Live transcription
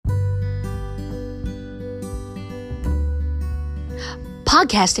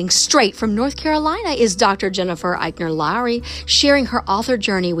Podcasting straight from North Carolina is Dr. Jennifer Eichner Lowry, sharing her author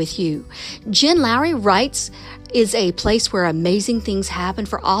journey with you. Jen Lowry Writes is a place where amazing things happen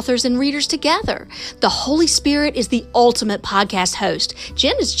for authors and readers together. The Holy Spirit is the ultimate podcast host.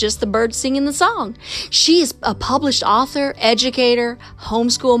 Jen is just the bird singing the song. She is a published author, educator,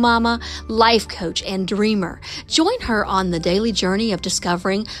 homeschool mama, life coach, and dreamer. Join her on the daily journey of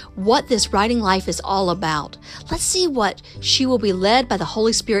discovering what this writing life is all about. Let's see what she will be led by the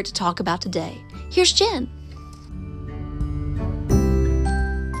Holy Spirit to talk about today. Here's Jen.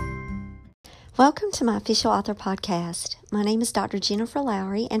 Welcome to my official author podcast. My name is Dr. Jennifer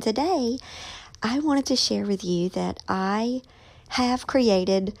Lowry, and today I wanted to share with you that I have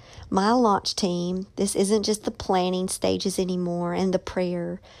created my launch team. This isn't just the planning stages anymore and the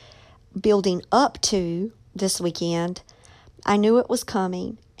prayer building up to this weekend. I knew it was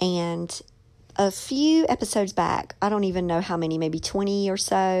coming, and a few episodes back, I don't even know how many, maybe 20 or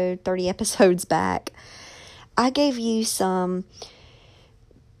so, 30 episodes back, I gave you some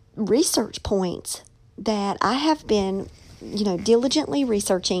research points that I have been, diligently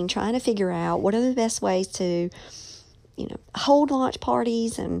researching, trying to figure out what are the best ways to, hold launch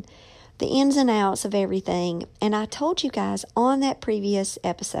parties and the ins and outs of everything. And I told you guys on that previous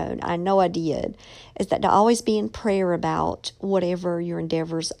episode, I know I did, is that to always be in prayer about whatever your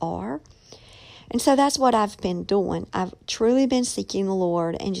endeavors are. And so that's what I've been doing. I've truly been seeking the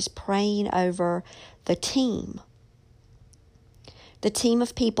Lord and just praying over the team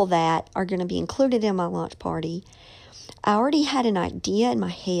of people that are going to be included in my launch party. I already had an idea in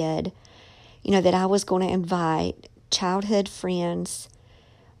my head, that I was going to invite childhood friends,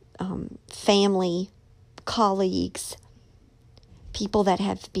 family, colleagues, people that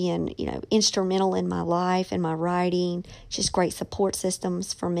have been, instrumental in my life and my writing, just great support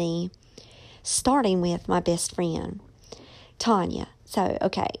systems for me, starting with my best friend, Tanya. So,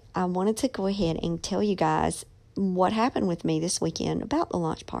 I wanted to go ahead and tell you guys what happened with me this weekend about the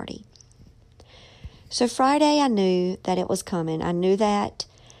launch party. So Friday, I knew that it was coming. I knew that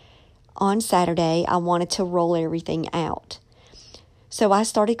on Saturday, I wanted to roll everything out. So I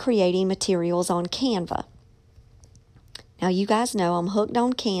started creating materials on Canva. Now, you guys know I'm hooked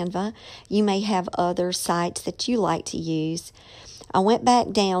on Canva. You may have other sites that you like to use. I went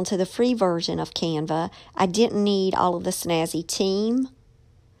back down to the free version of Canva. I didn't need all of the snazzy team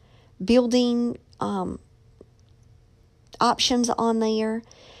building options on there.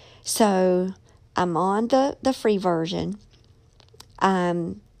 So I'm on the free version.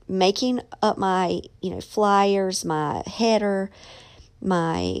 I'm making up my, flyers, my header,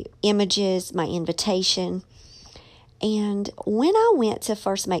 my images, my invitation. And when I went to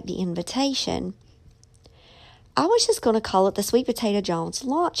first make the invitation, I was just going to call it the Sweet Potato Jones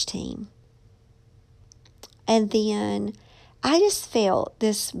launch team. And then I just felt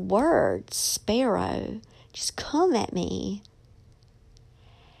this word, sparrow, just come at me.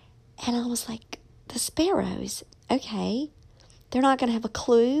 And I was like, the sparrows, okay. They're not going to have a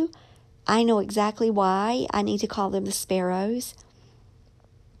clue. I know exactly why I need to call them the sparrows.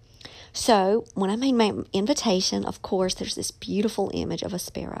 So when I made my invitation, of course, there's this beautiful image of a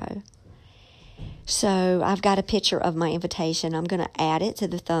sparrow. So I've got a picture of my invitation. I'm going to add it to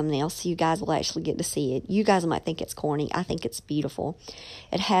the thumbnail so you guys will actually get to see it. You guys might think it's corny. I think it's beautiful.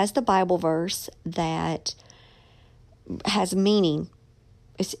 It has the Bible verse that has meaning.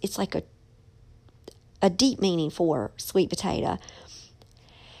 It's like a deep meaning for sweet potato.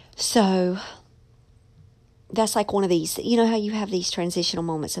 So that's like one of these, how you have these transitional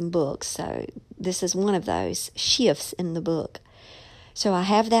moments in books. So this is one of those shifts in the book. So I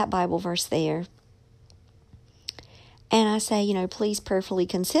have that Bible verse there. And I say, please prayerfully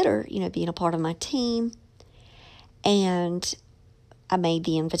consider, being a part of my team. And I made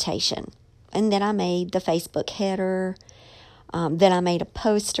the invitation. And then I made the Facebook header. Then I made a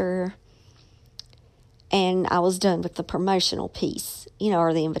poster. And I was done with the promotional piece,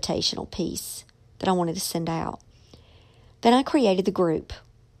 or the invitational piece that I wanted to send out. Then I created the group.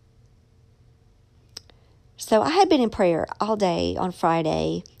 So I had been in prayer all day on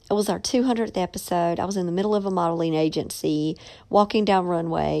Friday. It was our 200th episode. I was in the middle of a modeling agency, walking down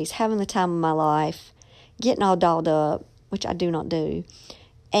runways, having the time of my life, getting all dolled up, which I do not do.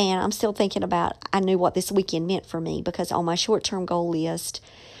 And I'm still thinking about, I knew what this weekend meant for me because on my short-term goal list,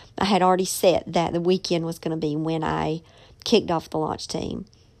 I had already set that the weekend was going to be when I kicked off the launch team.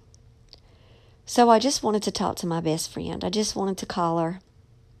 So I just wanted to talk to my best friend. I just wanted to call her.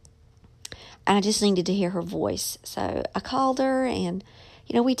 And I just needed to hear her voice. So I called her and,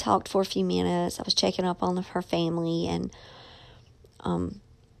 we talked for a few minutes. I was checking up on her family and,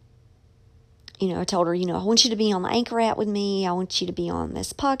 I told her, I want you to be on the Anchor app with me. I want you to be on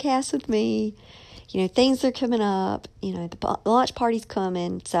this podcast with me. Things are coming up. The launch party's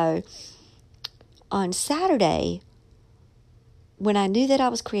coming. So on Saturday, when I knew that I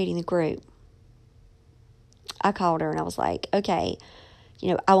was creating the group, I called her and I was like, okay,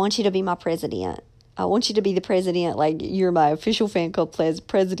 I want you to be my president. I want you to be the president, like you're my official fan club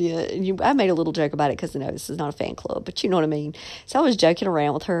president. And I made a little joke about it because, this is not a fan club, but you know what I mean. So I was joking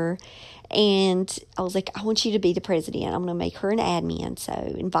around with her. And I was like, I want you to be the president. I'm going to make her an admin. So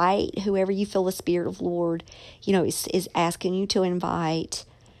invite whoever you feel the Spirit of the Lord, is asking you to invite.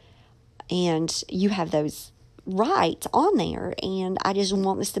 And you have those rights on there. And I just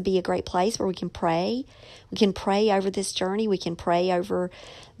want this to be a great place where we can pray. We can pray over this journey. We can pray over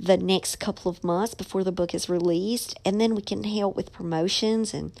the next couple of months before the book is released. And then we can help with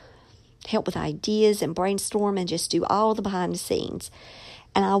promotions and help with ideas and brainstorm and just do all the behind the scenes.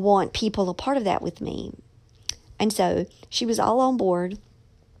 And I want people a part of that with me. And so she was all on board.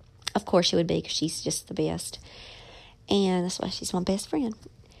 Of course she would be, because she's just the best. And that's why she's my best friend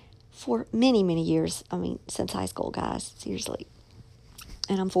for many, many years. Since high school, guys, seriously.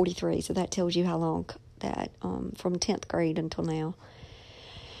 And I'm 43, so that tells you how long that, from 10th grade until now.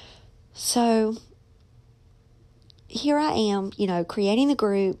 So here I am, creating the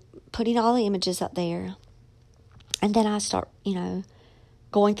group, putting all the images up there. And then I start,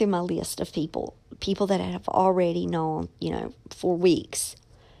 going through my list of people that I have already known, for weeks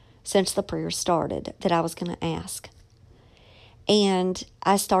since the prayer started, that I was going to ask. And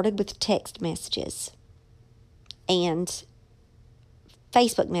I started with text messages and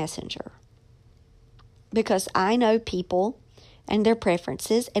Facebook Messenger, because I know people and their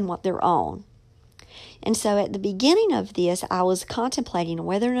preferences and what they're on. And so at the beginning of this, I was contemplating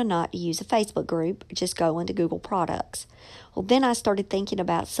whether or not to use a Facebook group, or just go into Google Products. Well, then I started thinking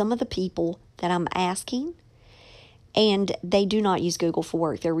about some of the people that I'm asking, and they do not use Google for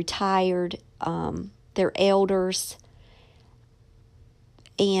work. They're retired, they're elders,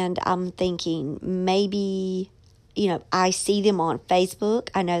 and I'm thinking maybe, I see them on Facebook.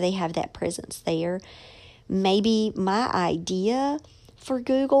 I know they have that presence there. Maybe my idea for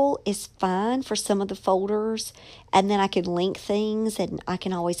Google is fine for some of the folders, and then I could link things, and I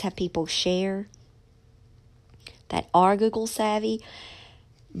can always have people share that are Google savvy.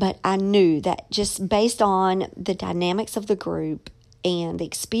 But I knew that just based on the dynamics of the group and the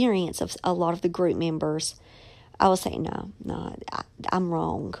experience of a lot of the group members, I was saying, no, I'm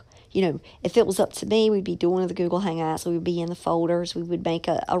wrong. If it was up to me, we'd be doing the Google Hangouts, we would be in the folders, we would make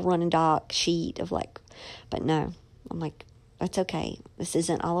a running doc sheet of but no, I'm like, that's okay. This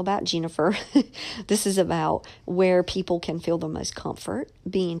isn't all about Jennifer. This is about where people can feel the most comfort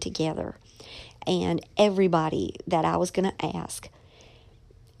being together. And everybody that I was going to ask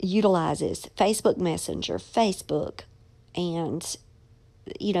utilizes Facebook Messenger, Facebook, and,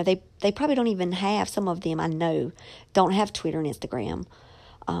 they probably don't even have, some of them I know don't have Twitter and Instagram.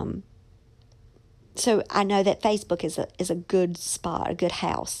 So I know that Facebook is a good spot, a good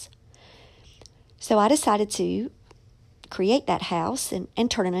house. So I decided to create that house and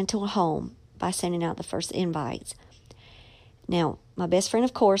turn it into a home by sending out the first invites. Now, my best friend,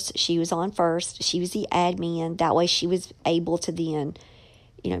 of course, she was on first. She was the admin. That way she was able to then,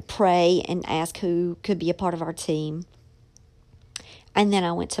 pray and ask who could be a part of our team. And then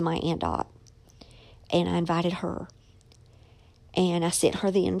I went to my Aunt Dot, and I invited her. And I sent her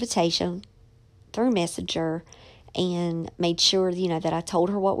the invitation through Messenger and made sure, that I told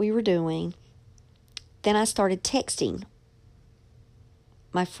her what we were doing. Then I started texting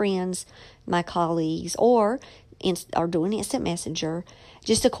my friends, my colleagues, or doing instant messenger,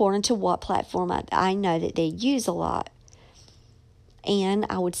 just according to what platform I know that they use a lot. And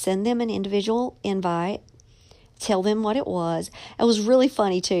I would send them an individual invite, tell them what it was. It was really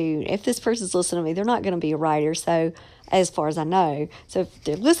funny too. If this person's listening to me, they're not going to be a writer, so as far as I know. So if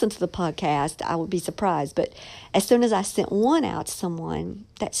they listen to the podcast, I would be surprised. But as soon as I sent one out to someone,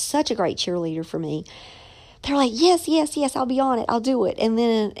 that's such a great cheerleader for me, they're like, yes, I'll be on it. I'll do it. And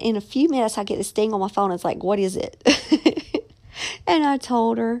then in a few minutes, I get this ding on my phone. It's like, what is it? And I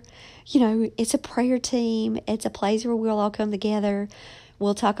told her, it's a prayer team. It's a place where we'll all come together.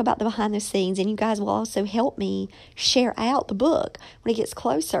 We'll talk about the behind the scenes, and you guys will also help me share out the book when it gets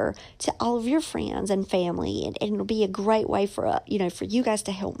closer to all of your friends and family. And it'll be a great way for you guys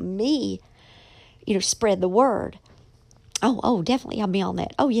to help me, spread the word. Oh, definitely, I'll be on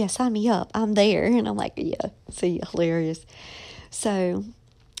that. Oh, yeah, sign me up. I'm there. And I'm like, yeah, see, hilarious. So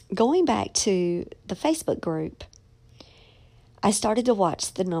going back to the Facebook group, I started to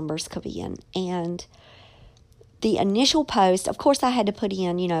watch the numbers come in. And the initial post, of course, I had to put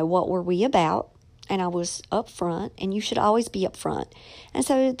in, what were we about? And I was upfront, and you should always be upfront. And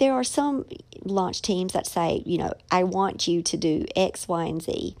so there are some launch teams that say, I want you to do X, Y, and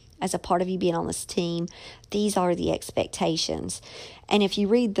Z. As a part of you being on this team, these are the expectations. And if you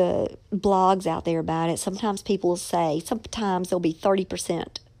read the blogs out there about it, sometimes people will say, sometimes there'll be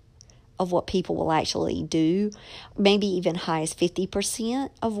 30% of what people will actually do, maybe even high as 50%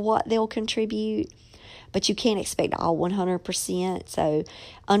 of what they'll contribute. But you can't expect all 100%. So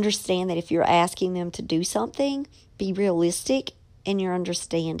understand that if you're asking them to do something, be realistic in your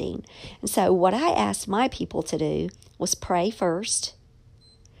understanding. And so what I asked my people to do was pray first.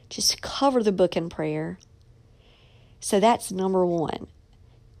 Just cover the book in prayer. So that's number one.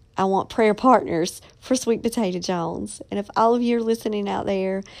 I want prayer partners for Sweet Potato Jones. And if all of you are listening out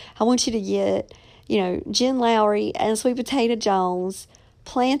there, I want you to get, Jen Lowry and Sweet Potato Jones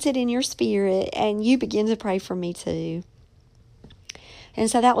planted in your spirit, and you begin to pray for me too.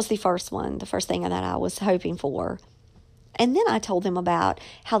 And so that was the first thing that I was hoping for. And then I told them about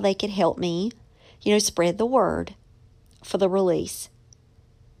how they could help me, spread the word for the release.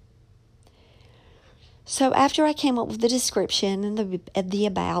 So after I came up with the description and the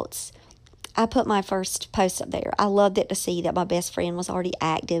abouts, I put my first post up there. I loved it to see that my best friend was already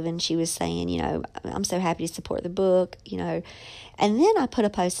active, and she was saying, I'm so happy to support the book, And then I put a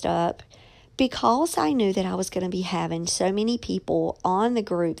post up because I knew that I was going to be having so many people on the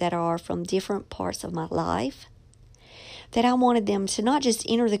group that are from different parts of my life, that I wanted them to not just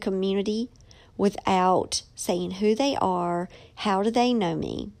enter the community without saying who they are, how do they know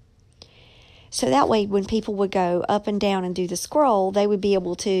me. So that way, when people would go up and down and do the scroll, they would be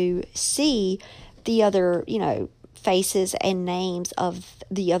able to see the other, faces and names of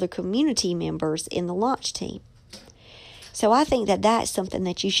the other community members in the launch team. So I think that that's something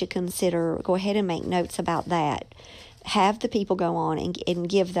that you should consider. Go ahead and make notes about that. Have the people go on and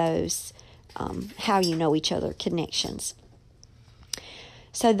give those how you know each other connections.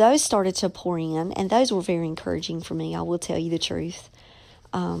 So those started to pour in, and those were very encouraging for me, I will tell you the truth.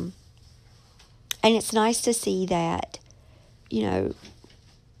 And it's nice to see that,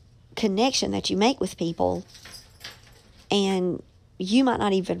 connection that you make with people, and you might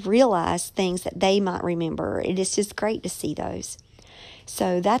not even realize things that they might remember. It is just great to see those.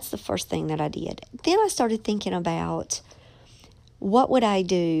 So that's the first thing that I did. Then I started thinking about what would I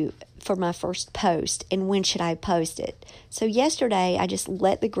do for my first post, and when should I post it. So yesterday I just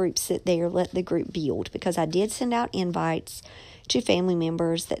let the group sit there, let the group build, because I did send out invites to family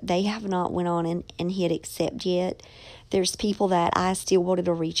members that they have not went on and hit accept yet. There's people that I still wanted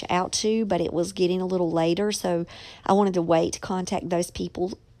to reach out to, but it was getting a little later, so I wanted to wait to contact those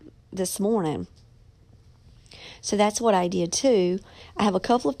people this morning. So that's what I did too. I have a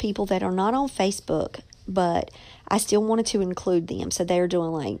couple of people that are not on Facebook, but I still wanted to include them. So they're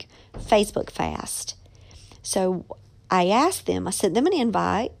doing like Facebook fast. So I asked them, I sent them an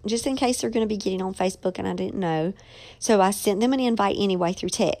invite just in case they're going to be getting on Facebook and I didn't know. So I sent them an invite anyway through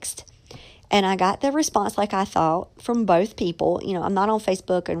text. And I got the response like I thought from both people. I'm not on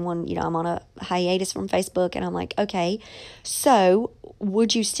Facebook, and I'm on a hiatus from Facebook, and I'm like, okay, so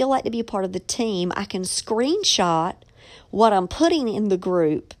would you still like to be a part of the team? I can screenshot what I'm putting in the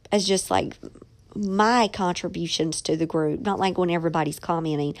group as just like my contributions to the group, not like when everybody's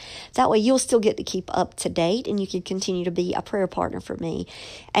commenting. That way you'll still get to keep up to date, and you can continue to be a prayer partner for me.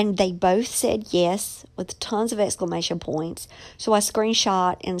 And they both said yes with tons of exclamation points. So I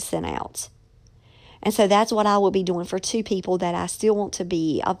screenshot and sent out. And so that's what I will be doing for two people that I still want to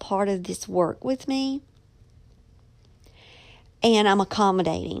be a part of this work with me. And I'm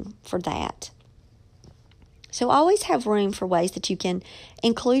accommodating for that. So always have room for ways that you can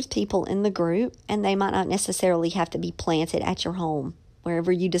include people in the group, and they might not necessarily have to be planted at your home,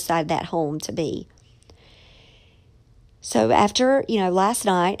 wherever you decide that home to be. So after, last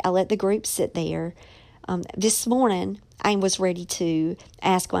night, I let the group sit there. This morning, I was ready to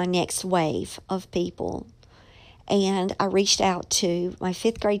ask my next wave of people. And I reached out to my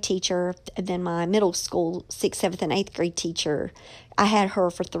 5th grade teacher, and then my middle school 6th, 7th, and 8th grade teacher. I had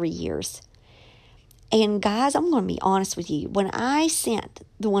her for 3 years. And guys, I'm going to be honest with you. When I sent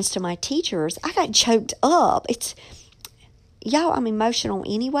the ones to my teachers, I got choked up. I'm emotional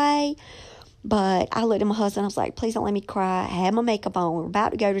anyway. But I looked at my husband. I was like, please don't let me cry. I had my makeup on. We're about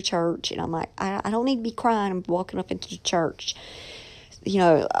to go to church. And I'm like, I don't need to be crying. I'm walking up into the church,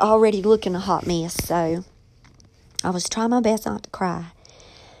 already looking a hot mess. So I was trying my best not to cry.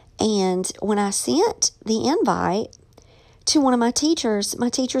 And when I sent the invite to one of my teachers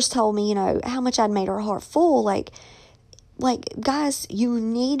told me, how much I'd made her heart full. Like, guys, you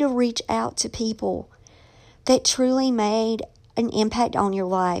need to reach out to people that truly made an impact on your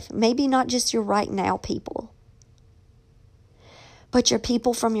life. Maybe not just your right now people, but your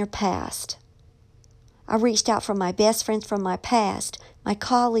people from your past. I reached out from my best friends from my past, my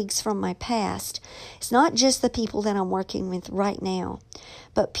colleagues from my past. It's not just the people that I'm working with right now,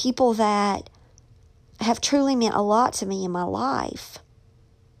 but people that have truly meant a lot to me in my life.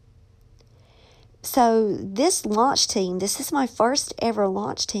 So this launch team, this is my first ever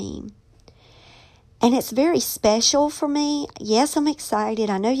launch team. And it's very special for me. Yes, I'm excited.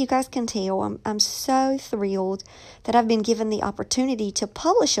 I know you guys can tell. I'm so thrilled that I've been given the opportunity to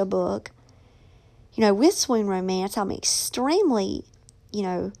publish a book, with Swoon Romance. I'm extremely,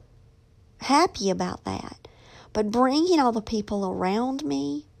 happy about that. But bringing all the people around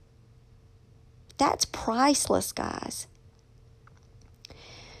me, that's priceless, guys.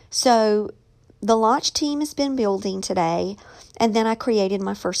 So the launch team has been building today, and then I created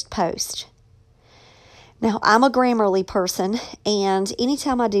my first post. Now, I'm a Grammarly person, and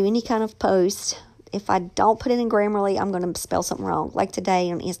anytime I do any kind of post, if I don't put it in Grammarly, I'm going to spell something wrong. Like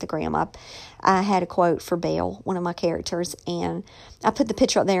today on Instagram, I had a quote for Belle, one of my characters, and I put the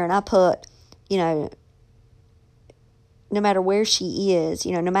picture up there, and I put, no matter where she is,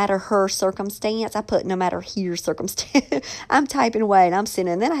 no matter her circumstance, I put no matter his circumstance. I'm typing away, and I'm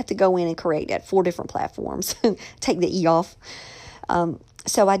sending, and then I have to go in and correct at 4 different platforms, take the E off.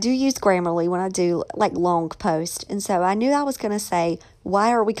 So I do use Grammarly when I do like long posts. And so I knew I was going to say,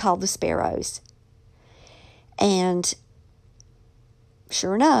 why are we called the Sparrows? And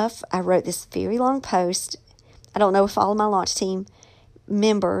sure enough, I wrote this very long post. I don't know if all of my launch team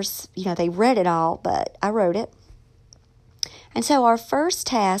members, they read it all, but I wrote it. And so our first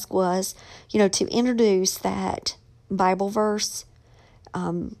task was, to introduce that Bible verse,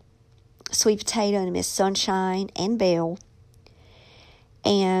 Sweet Potato and Miss Sunshine and Belle.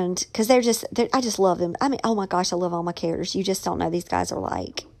 And because I just love them. I mean, oh my gosh, I love all my characters. You just don't know. These guys are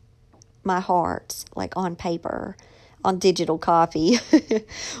like my hearts, like on paper, on digital copy.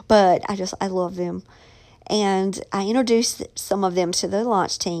 But I love them. And I introduced some of them to the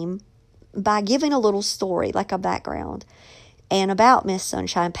launch team by giving a little story, like a background, and about Miss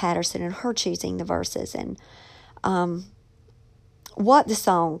Sunshine Patterson and her choosing the verses, and what the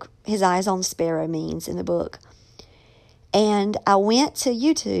song, His Eyes on the Sparrow, means in the book. And I went to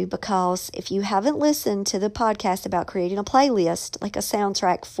YouTube because if you haven't listened to the podcast about creating a playlist, like a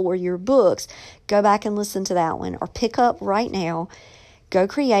soundtrack for your books, go back and listen to that one, or pick up right now. Go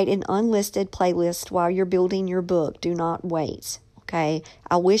create an unlisted playlist while you're building your book. Do not wait, okay?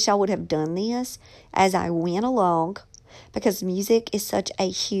 I wish I would have done this as I went along, because music is such a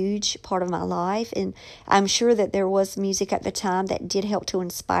huge part of my life, and I'm sure that there was music at the time that did help to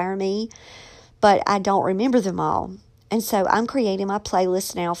inspire me, but I don't remember them all. And so I'm creating my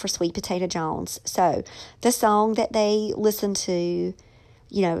playlist now for Sweet Potato Jones. So the song that they listen to,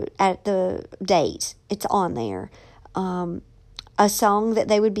 at the date, it's on there. A song that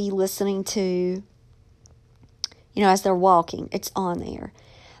they would be listening to, as they're walking, it's on there.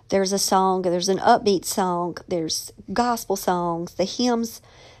 There's an upbeat song, there's gospel songs, the hymns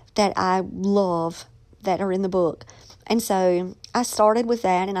that I love that are in the book. And so I started with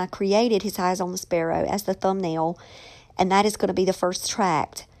that, and I created His Eyes on the Sparrow as the thumbnail, and that is going to be the first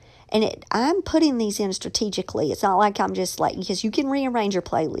track. And I'm putting these in strategically. It's not like I'm just like, because you can rearrange your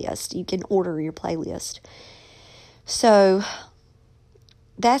playlist. You can order your playlist. So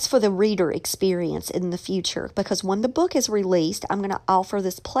that's for the reader experience in the future. Because when the book is released, I'm going to offer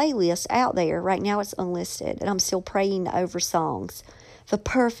this playlist out there. Right now it's unlisted, and I'm still praying over songs, the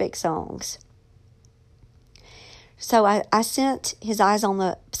perfect songs. So I sent His Eyes on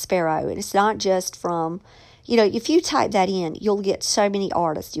the Sparrow, and it's not just from, if you type that in, you'll get so many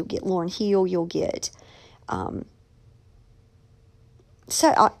artists. You'll get Lauryn Hill, you'll get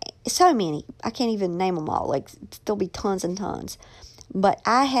so many. I can't even name them all. Like, there'll be tons and tons. But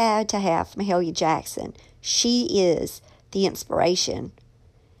I had to have Mahalia Jackson. She is the inspiration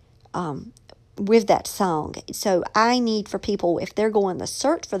with that song. So I need for people, if they're going to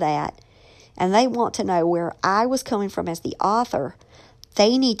search for that, and they want to know where I was coming from as the author,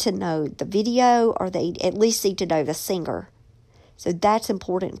 they need to know the video, or they at least need to know the singer. So that's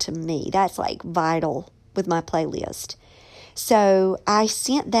important to me. That's like vital with my playlist. So I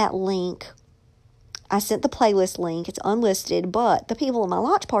sent that link. I sent the playlist link. It's unlisted, but the people in my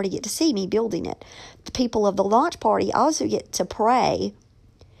launch party get to see me building it. The people of the launch party also get to pray.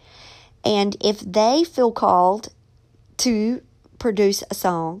 And if they feel called to produce a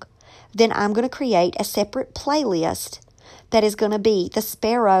song, then I'm going to create a separate playlist that is going to be the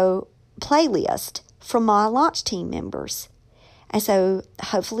Sparrow playlist from my launch team members. And so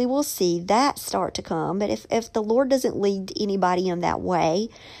hopefully we'll see that start to come. But if the Lord doesn't lead anybody in that way,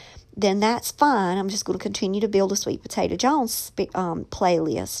 then that's fine. I'm just going to continue to build a Sweet Potato Jones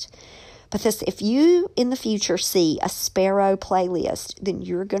playlist. But if you in the future see a Sparrow playlist, then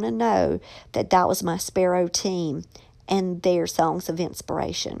you're going to know that that was my Sparrow team and their songs of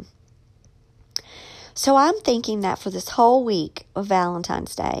inspiration. So I'm thinking that for this whole week of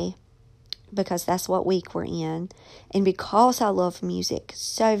Valentine's Day, because that's what week we're in, and because I love music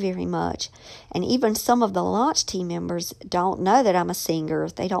so very much, and even some of the launch team members don't know that I'm a singer.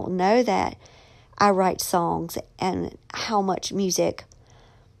 They don't know that I write songs and how much music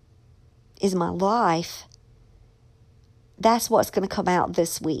is my life. That's what's going to come out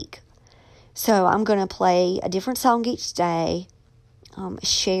this week. So I'm going to play a different song each day,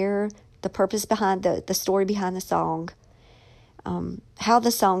 share the purpose behind the story behind the song, how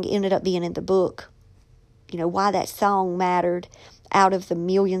the song ended up being in the book, why that song mattered out of the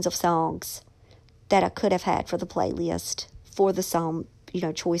millions of songs that I could have had for the playlist, for the song,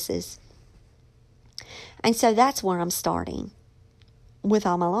 choices. And so that's where I'm starting with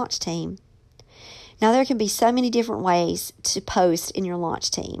all my launch team. Now, there can be so many different ways to post in your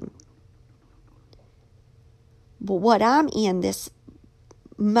launch team. But what I'm in this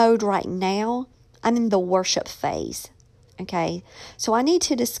mode right now, I'm in the worship phase. Okay? So I need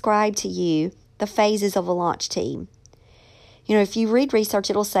to describe to you the phases of a launch team. If you read research,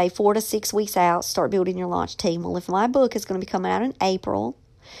 it'll say 4 to 6 weeks out, start building your launch team. Well, if my book is going to be coming out in April,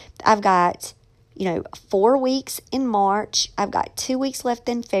 I've got 4 weeks in March. I've got 2 weeks left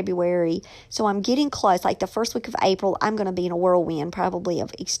in February. So I'm getting close. Like the first week of April, I'm going to be in a whirlwind, probably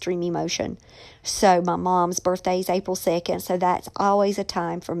of extreme emotion. So my mom's birthday is April 2nd. So that's always a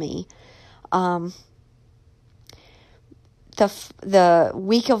time for me. The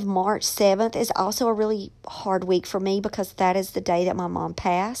week of March 7th is also a really hard week for me because that is the day that my mom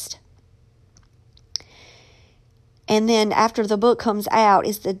passed. And then after the book comes out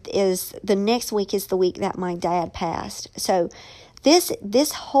is the next week is the week that my dad passed. So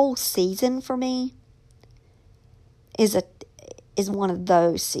this whole season for me is one of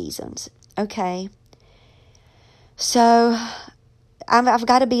those seasons. Okay. So I've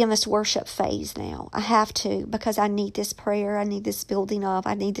got to be in this worship phase now. I have to, because I need this prayer. I need this building up.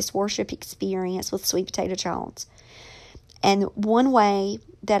 I need this worship experience with Sweet Potato Jones. And one way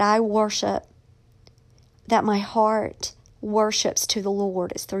that I worship, that my heart worships to the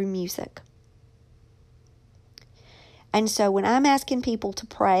Lord, is through music. And so when I'm asking people to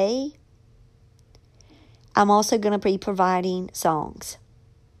pray, I'm also going to be providing songs.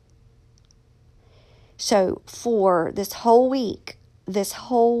 So for this whole week,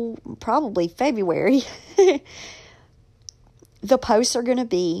 probably February, the posts are going to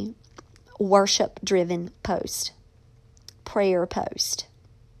be worship-driven posts, prayer posts.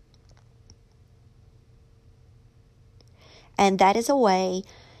 And that is a way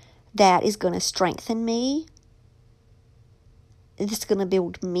that is going to strengthen me. It's going to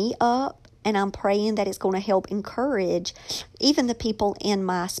build me up. And I'm praying that it's going to help encourage even the people in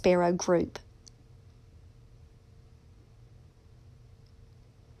my Sparrow group.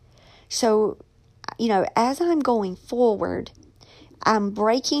 So, as I'm going forward, I'm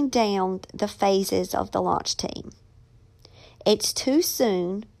breaking down the phases of the launch team. It's too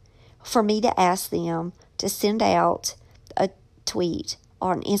soon for me to ask them to send out a tweet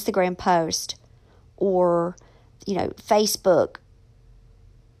or an Instagram post or, Facebook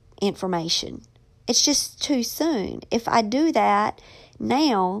information. It's just too soon. If I do that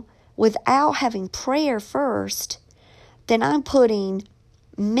now without having prayer first, then I'm putting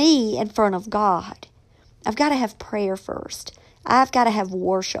me in front of God. I've got to have prayer first. I've got to have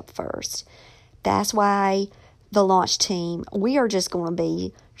worship first. That's why the launch team, we are just going to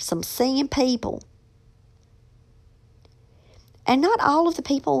be some singing people. And not all of the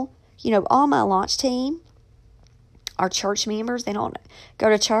people, on my launch team are church members. They don't go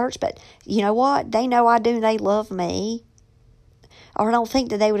to church, but you know what? They know I do. They love me. Or I don't think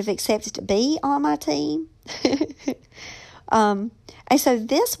that they would have accepted to be on my team. And so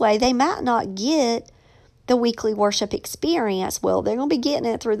this way, they might not get the weekly worship experience. Well, they're going to be getting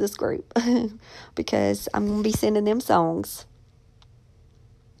it through this group because I'm going to be sending them songs.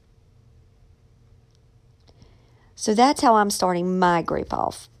 So that's how I'm starting my group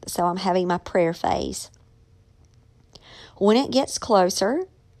off. So I'm having my prayer phase. When it gets closer,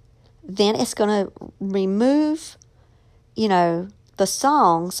 then it's going to remove, the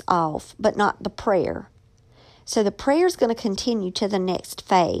songs off, but not the prayer. So the prayer is going to continue to the next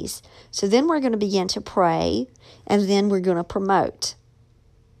phase. So then we're going to begin to pray, and then we're going to promote.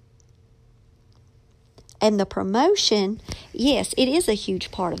 And the promotion, yes, it is a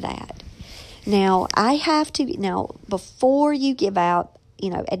huge part of that. Now, before you give out,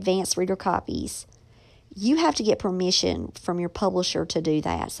 advanced reader copies, you have to get permission from your publisher to do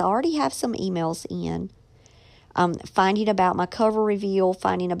that. So I already have some emails in, finding about my cover reveal,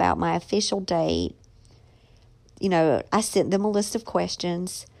 finding about my official date. I sent them a list of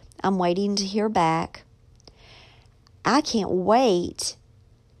questions. I'm waiting to hear back. I can't wait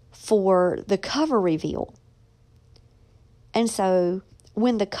for the cover reveal. And so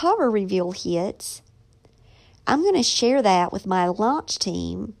when the cover reveal hits, I'm going to share that with my launch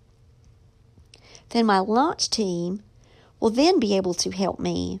team. Then my launch team will then be able to help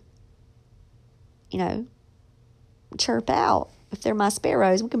me, chirp out. If they're my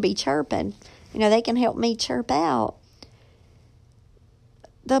sparrows, we can be chirping. They can help me chirp out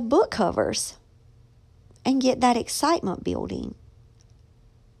the book covers and get that excitement building.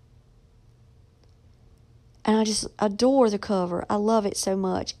 And I just adore the cover. I love it so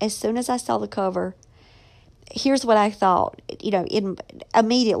much. As soon as I saw the cover, here's what I thought.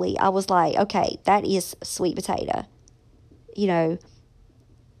 Immediately I was like, okay, that is Sweet Potato.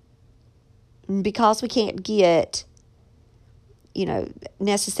 Because we can't get,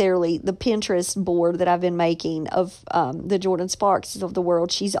 necessarily the Pinterest board that I've been making of the Jordan Sparks of the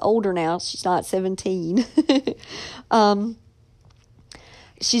world. She's older now. She's not 17.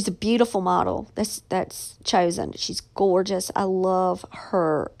 She's a beautiful model that's chosen. She's gorgeous. I love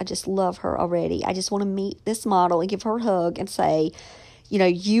her. I just love her already. I just want to meet this model and give her a hug and say,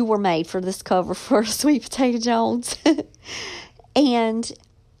 you were made for this cover for Sweet Potato Jones. And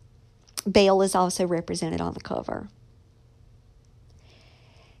Belle is also represented on the cover.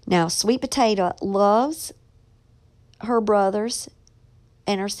 Now, Sweet Potato loves her brothers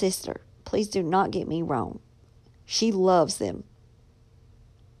and her sister. Please do not get me wrong. She loves them.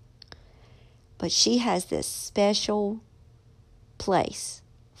 But she has this special place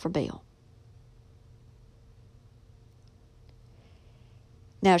for Belle.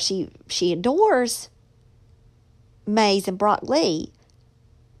 Now, she adores Maze and Brock Lee.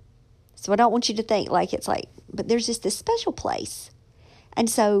 So I don't want you to think but there's just this special place. And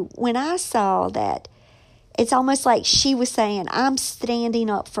so when I saw that, it's almost like she was saying, I'm standing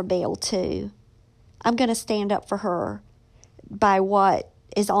up for Belle too. I'm going to stand up for her by what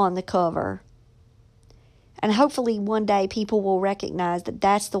is on the cover. And hopefully one day people will recognize that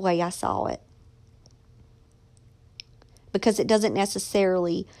that's the way I saw it. Because it doesn't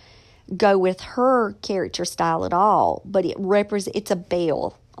necessarily go with her character style at all, but it's a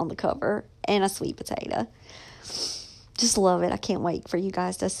Belle on the cover and a Sweet Potato. Just love it. I can't wait for you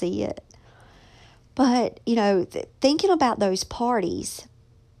guys to see it. But, thinking about those parties,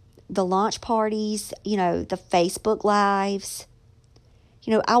 the launch parties, the Facebook Lives,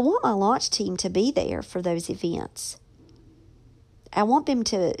 I want my launch team to be there for those events. I want them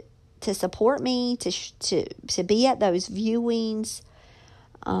to support me, to be at those viewings,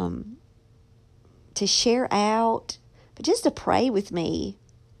 to share out, but just to pray with me.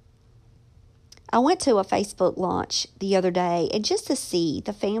 I went to a Facebook launch the other day, and just to see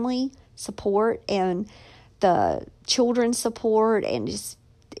the family support and the children's support, and just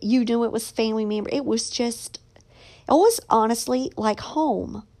you knew it was family member. It was honestly like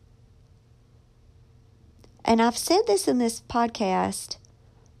home. And I've said this in this podcast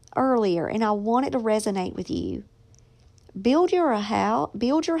earlier, and I want it to resonate with you. Build your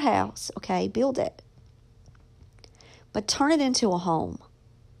house, okay? Build it. But turn it into a home.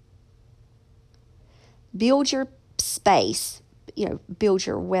 Build your space, build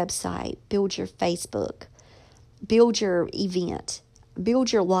your website, build your Facebook, build your event,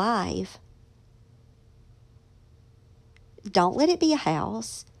 build your live. Don't let it be a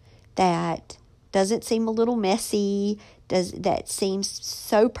house that doesn't seem a little messy, that seems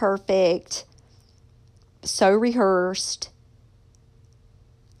so perfect, so rehearsed.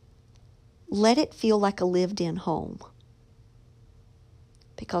 Let it feel like a lived-in home.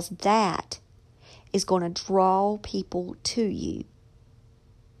 Because that is going to draw people to you.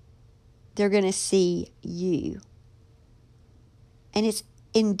 They're going to see you. And it's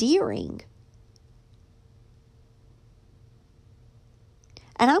endearing.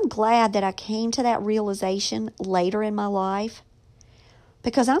 And I'm glad that I came to that realization later in my life.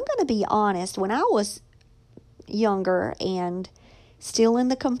 Because I'm going to be honest, when I was younger and still in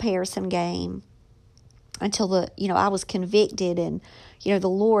the comparison game, until I was convicted and, the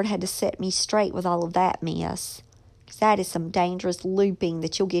Lord had to set me straight with all of that mess. Because that is some dangerous looping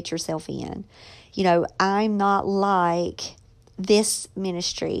that you'll get yourself in. I'm not like this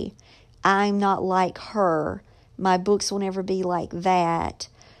ministry. I'm not like her. My books will never be like that.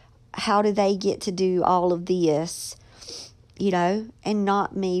 how do they get to do all of this, and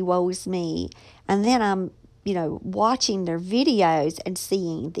not me, woe is me. And then I'm, watching their videos and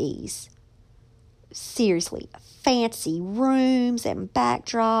seeing these seriously fancy rooms and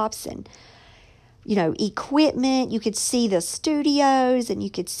backdrops and, equipment. You could see the studios and you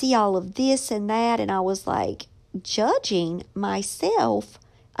could see all of this and that. And I was like judging myself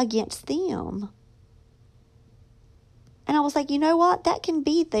against them. And I was like, you know what? That can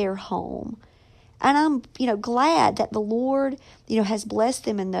be their home. And I'm, glad that the Lord, has blessed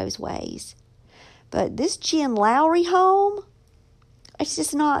them in those ways. But this Jen Lowry home,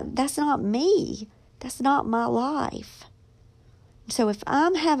 that's not me. That's not my life. So if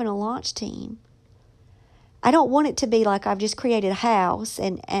I'm having a launch team, I don't want it to be like I've just created a house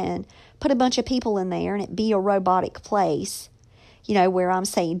and put a bunch of people in there and it be a robotic place, where I'm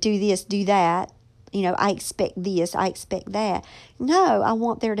saying do this, do that. I expect this, I expect that. No, I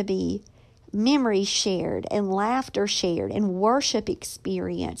want there to be memories shared and laughter shared and worship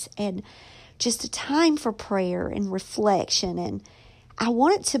experience and just a time for prayer and reflection. And I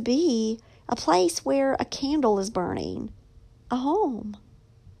want it to be a place where a candle is burning, a home.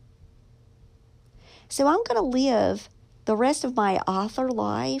 So I'm going to live the rest of my author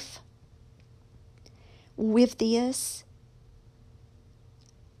life with this.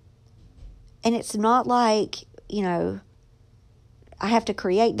 And it's not like, I have to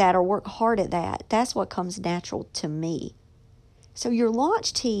create that or work hard at that. That's what comes natural to me. So your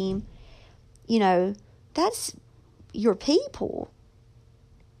launch team, that's your people.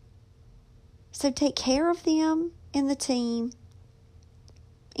 So take care of them in the team.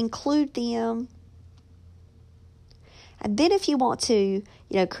 Include them. And then if you want to,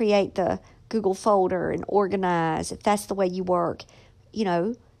 create the Google folder and organize, if that's the way you work,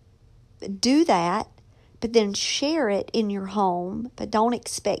 do that, but then share it in your home. But don't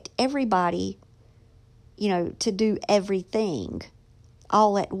expect everybody, to do everything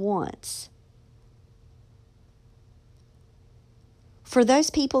all at once. For those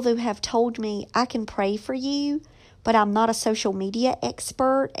people who have told me, I can pray for you, but I'm not a social media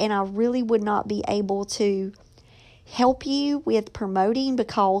expert, and I really would not be able to help you with promoting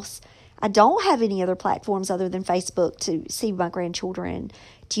because I don't have any other platforms other than Facebook to see my grandchildren.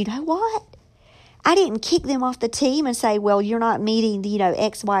 Do you know what? I didn't kick them off the team and say, well, you're not meeting,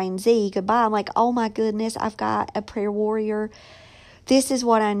 X, Y, and Z. Goodbye. I'm like, oh my goodness, I've got a prayer warrior. This is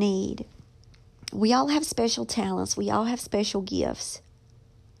what I need. We all have special talents. We all have special gifts.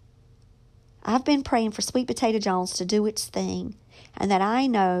 I've been praying for Sweet Potato Jones to do its thing, and that I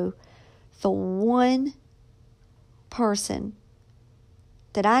know the one person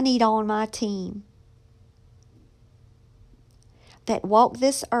that I need on my team that walked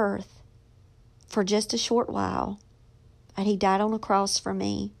this earth for just a short while, and he died on a cross for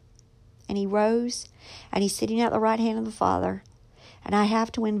me, and he rose, and he's sitting at the right hand of the Father, and I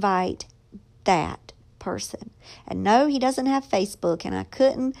have to invite that person. And no, he doesn't have Facebook, and I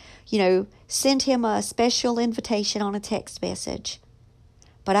couldn't, send him a special invitation on a text message.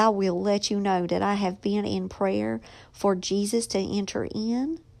 But I will let you know that I have been in prayer for Jesus to enter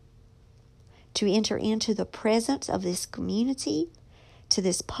into the presence of this community, to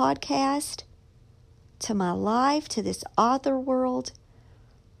this podcast, to my life, to this author world,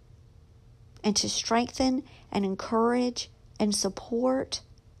 and to strengthen and encourage and support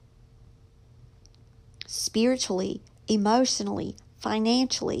spiritually, emotionally,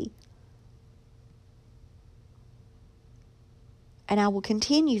 financially. And I will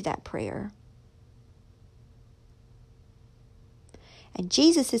continue that prayer. And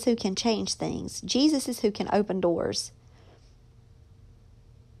Jesus is who can change things. Jesus is who can open doors.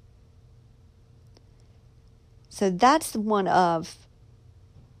 So that's one of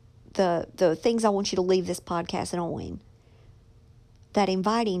the things I want you to leave this podcast on. That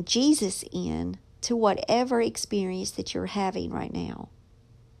inviting Jesus in to whatever experience that you're having right now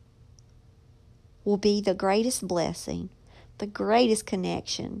will be the greatest blessing, the greatest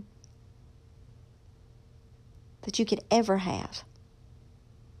connection that you could ever have.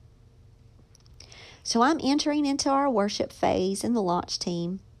 So I'm entering into our worship phase in the launch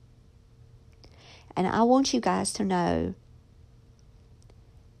team. And I want you guys to know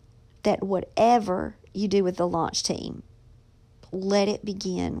that whatever you do with the launch team, let it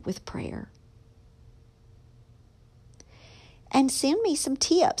begin with prayer. And send me some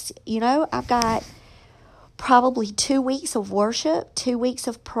tips. I've got probably 2 weeks of worship, 2 weeks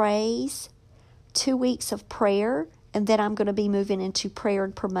of praise, 2 weeks of prayer, and then I'm going to be moving into prayer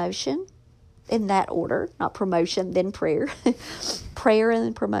and promotion in that order. Not promotion, then prayer. Prayer and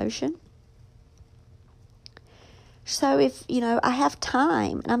then promotion. So if, I have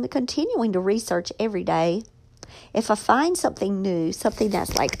time and I'm continuing to research every day, if I find something new, something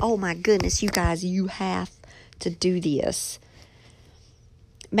that's like, oh my goodness, you guys, you have to do this.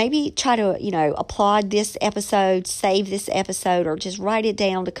 Maybe try to, applaud this episode, save this episode, or just write it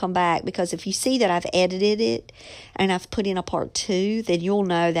down to come back. Because if you see that I've edited it and I've put in a part 2, then you'll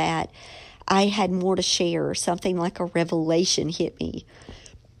know that I had more to share. Something like a revelation hit me.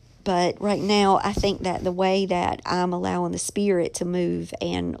 But right now, I think that the way that I'm allowing the Spirit to move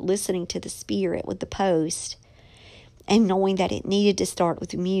and listening to the Spirit with the post and knowing that it needed to start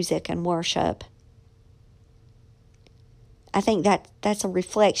with music and worship, I think that that's a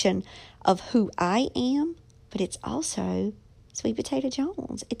reflection of who I am, but it's also Sweet Potato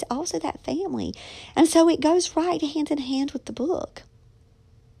Jones. It's also that family. And so it goes right hand in hand with the book.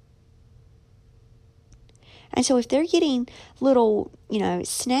 And so if they're getting little,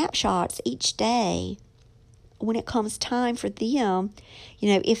 snapshots each day, when it comes time for them,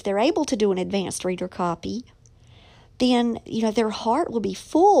 if they're able to do an advanced reader copy, then, their heart will be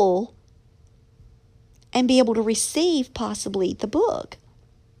full and be able to receive possibly the book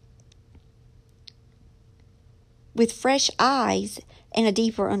with fresh eyes and a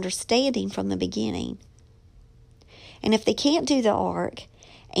deeper understanding from the beginning. And if they can't do the ARC,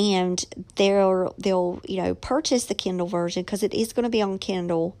 and they'll purchase the Kindle version, because it is going to be on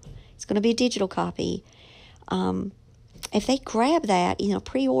Kindle, it's going to be a digital copy. If they grab that,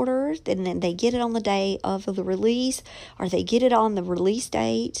 pre-order, and then they get it on the day of the release, or they get it on the release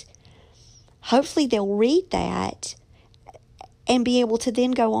date, hopefully they'll read that and be able to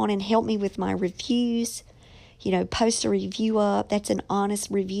then go on and help me with my reviews, post a review up. That's an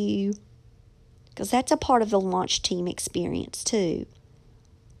honest review, because that's a part of the launch team experience too,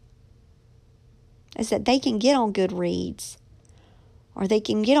 is that they can get on Goodreads or they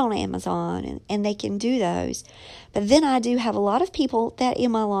can get on Amazon and they can do those. But then I do have a lot of people that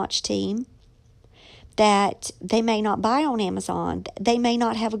in my launch team that they may not buy on Amazon. They may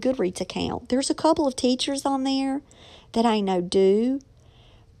not have a Goodreads account. There's a couple of teachers on there that I know do,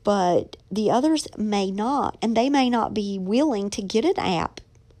 but the others may not, and they may not be willing to get an app.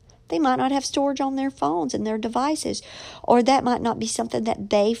 They might not have storage on their phones and their devices, or that might not be something that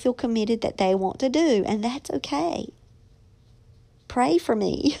they feel committed that they want to do, and that's okay. Pray for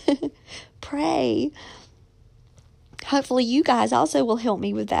me. Pray. Hopefully you guys also will help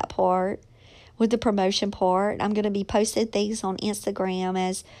me with that part, with the promotion part. I'm going to be posting things on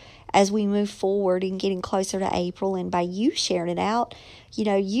Instagram as we move forward and getting closer to April. And by you sharing it out,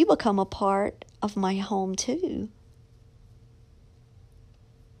 you become a part of my home too.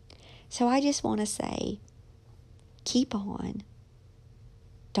 So I just want to say, keep on.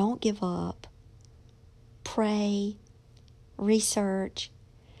 Don't give up. Pray, research,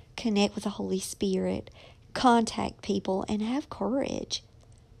 connect with the Holy Spirit, contact people, and have courage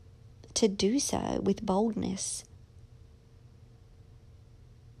to do so with boldness.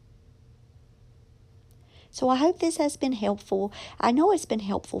 So I hope this has been helpful. I know it's been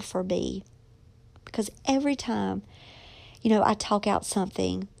helpful for me, because every time, I talk out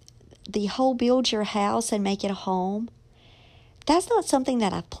something, the whole build your house and make it a home, that's not something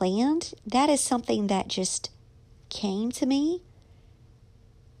that I've planned. That is something that just came to me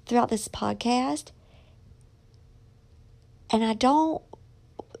throughout this podcast. And I don't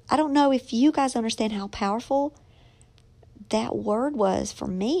know if you guys understand how powerful that word was for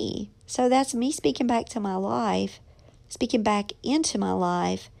me. So that's me speaking back to my life, speaking back into my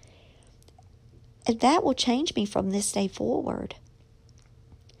life. And that will change me from this day forward.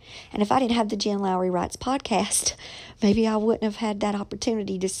 And if I didn't have the Jen Lowry Writes podcast, maybe I wouldn't have had that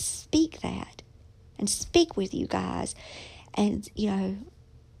opportunity to speak that and speak with you guys. And,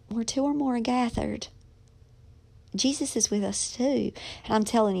 where two or more are gathered, Jesus is with us too. And I'm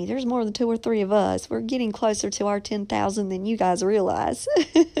telling you, there's more than 2 or 3 of us. We're getting closer to our 10,000 than you guys realize.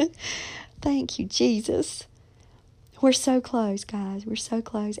 Thank you, Jesus. We're so close, guys. We're so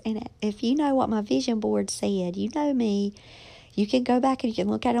close. And if you know what my vision board said, you know me. You can go back and you can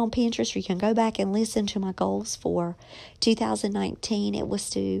look at it on Pinterest, or you can go back and listen to my goals for 2019. It was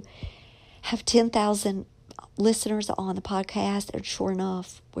to have 10,000 listeners on the podcast. And sure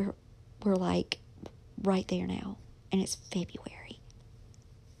enough, we're like right there now. And it's February.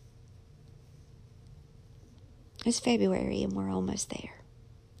 It's February and we're almost there.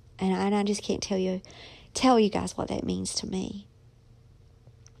 And I just can't tell you guys what that means to me.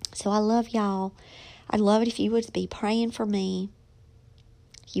 So I love y'all. I'd love it if you would be praying for me.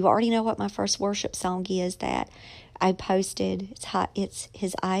 You already know what my first worship song is that I posted. It's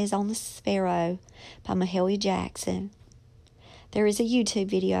His Eye is on the Sparrow by Mahalia Jackson. There is a YouTube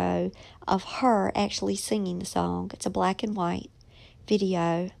video of her actually singing the song. It's a black and white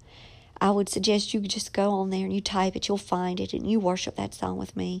video. I would suggest you just go on there and you type it, you'll find it, and you worship that song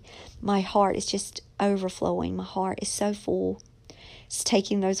with me. My heart is just overflowing. My heart is so full. It's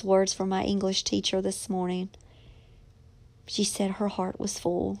taking those words from my English teacher this morning. She said her heart was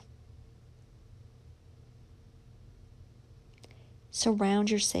full. Surround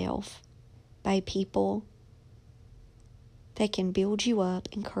yourself by people that can build you up,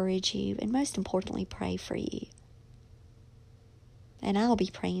 encourage you, and most importantly, pray for you. And I'll be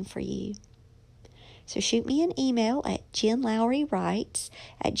praying for you. So shoot me an email at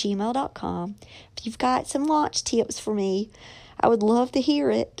jenlowrywrites@gmail.com. If you've got some launch tips for me, I would love to hear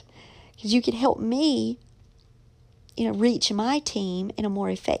it, because you can help me, reach my team in a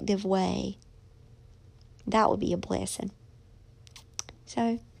more effective way. That would be a blessing.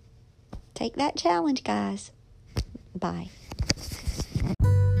 So take that challenge, guys. Bye.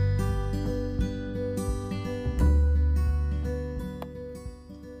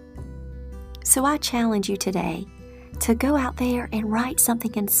 So I challenge you today to go out there and write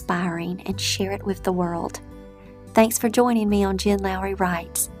something inspiring and share it with the world. Thanks for joining me on Jen Lowry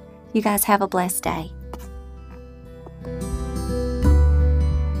Writes. You guys have a blessed day.